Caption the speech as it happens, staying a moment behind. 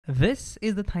This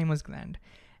is the thymus gland.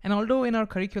 And although in our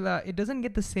curricula, it doesn't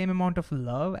get the same amount of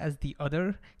love as the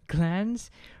other glands,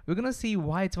 we're gonna see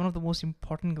why it's one of the most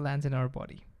important glands in our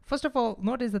body. First of all,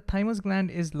 notice the thymus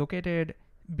gland is located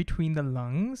between the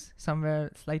lungs,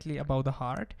 somewhere slightly above the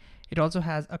heart. It also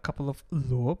has a couple of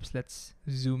lobes. Let's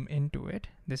zoom into it.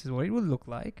 This is what it will look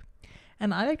like.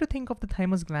 And I like to think of the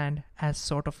thymus gland as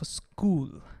sort of a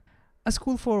school. A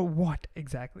school for what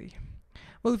exactly?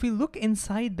 Well, if we look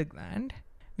inside the gland,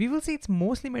 we will see it's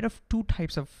mostly made of two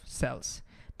types of cells.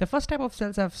 The first type of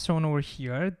cells I've shown over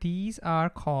here, these are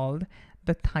called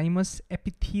the thymus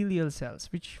epithelial cells,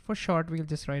 which for short we'll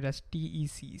just write as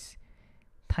TECs,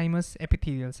 thymus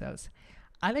epithelial cells.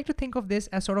 I like to think of this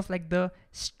as sort of like the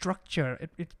structure.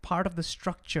 It's part of the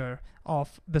structure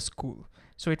of the school.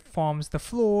 So it forms the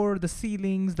floor, the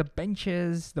ceilings, the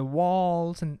benches, the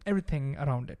walls, and everything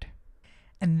around it.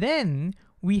 And then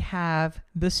we have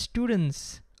the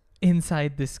students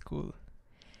inside this school.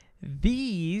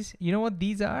 These, you know what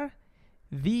these are?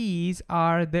 These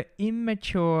are the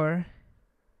immature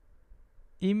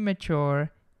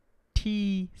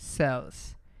T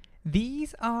cells.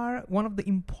 These are one of the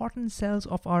important cells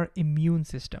of our immune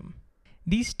system.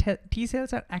 These T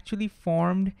cells are actually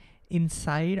formed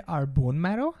inside our bone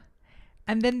marrow,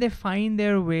 and then they find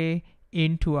their way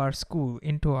into our school,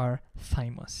 into our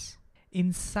thymus.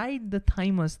 Inside the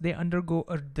thymus, they undergo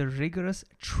the rigorous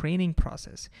training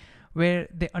process where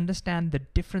they understand the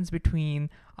difference between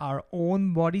our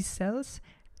own body cells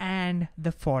and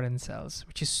the foreign cells,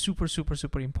 which is super, super,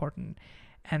 super important.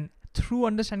 And through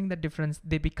understanding that difference,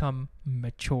 they become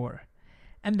mature.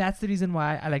 And that's the reason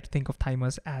why I like to think of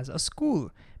thymus as a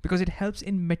school, because it helps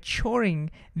in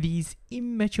maturing these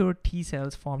immature T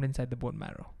cells formed inside the bone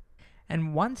marrow.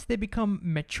 And once they become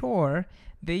mature,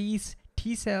 these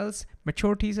T cells,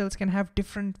 mature T cells, can have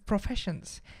different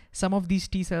professions. Some of these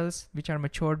T cells, which are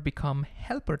matured, become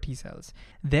helper T cells.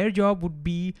 Their job would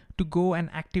be to go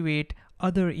and activate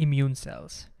other immune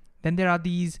cells. Then there are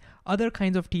these other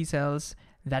kinds of T cells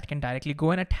that can directly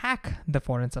go and attack the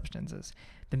foreign substances.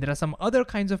 Then there are some other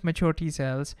kinds of mature T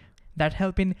cells that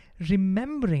help in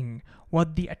remembering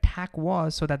what the attack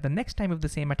was, so that the next time if the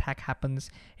same attack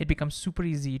happens, it becomes super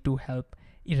easy to help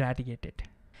eradicate it.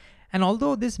 And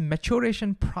although this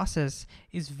maturation process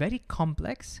is very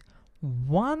complex,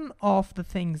 one of the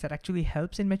things that actually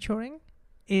helps in maturing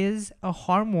is a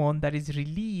hormone that is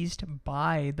released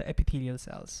by the epithelial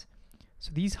cells.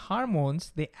 So these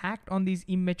hormones, they act on these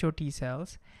immature T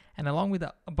cells, and along with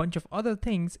a bunch of other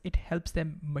things, it helps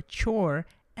them mature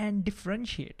and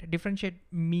differentiate. Differentiate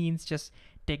means just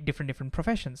take different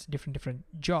professions, different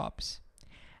jobs.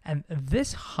 And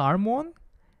this hormone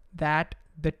that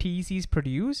the TECs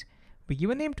produce, we give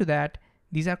a name to that.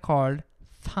 These are called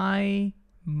thymosins.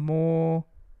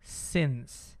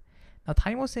 Now,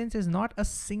 thymosins is not a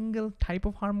single type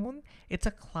of hormone. It's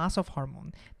a class of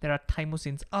hormone. There are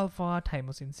thymosins alpha,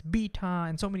 thymosins beta,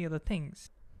 and so many other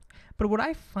things. But what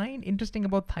I find interesting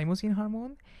about thymosin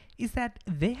hormone is that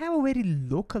they have a very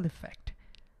local effect.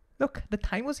 Look, the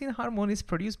thymosin hormone is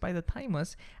produced by the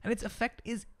thymus, and its effect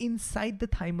is inside the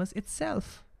thymus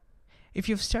itself. If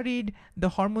you've studied the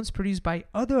hormones produced by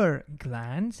other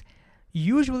glands,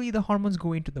 usually the hormones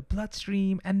go into the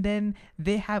bloodstream, and then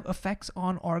they have effects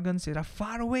on organs that are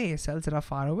far away, cells that are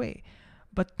far away.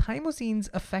 But thymosin's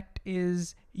effect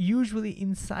is usually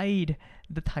inside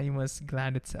the thymus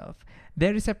gland itself.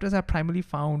 Their receptors are primarily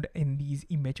found in these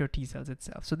immature T cells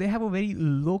itself. So they have a very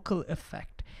local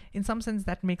effect. In some sense,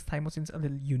 that makes thymosins a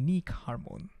little unique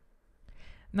hormone.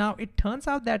 Now, it turns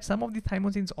out that some of the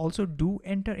thymosins also do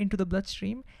enter into the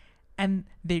bloodstream, and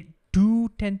they do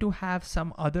tend to have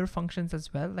some other functions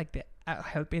as well, like they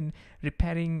help in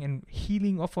repairing and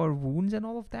healing of our wounds and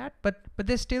all of that, but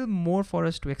there's still more for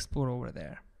us to explore over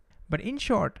there. But in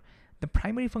short, the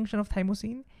primary function of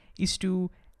thymosin is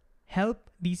to help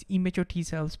these immature T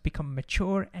cells become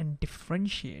mature and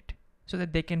differentiate so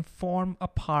that they can form a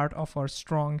part of our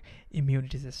strong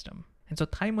immunity system. And so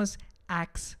thymus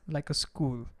acts like a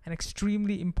school, an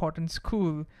extremely important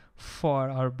school for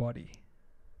our body.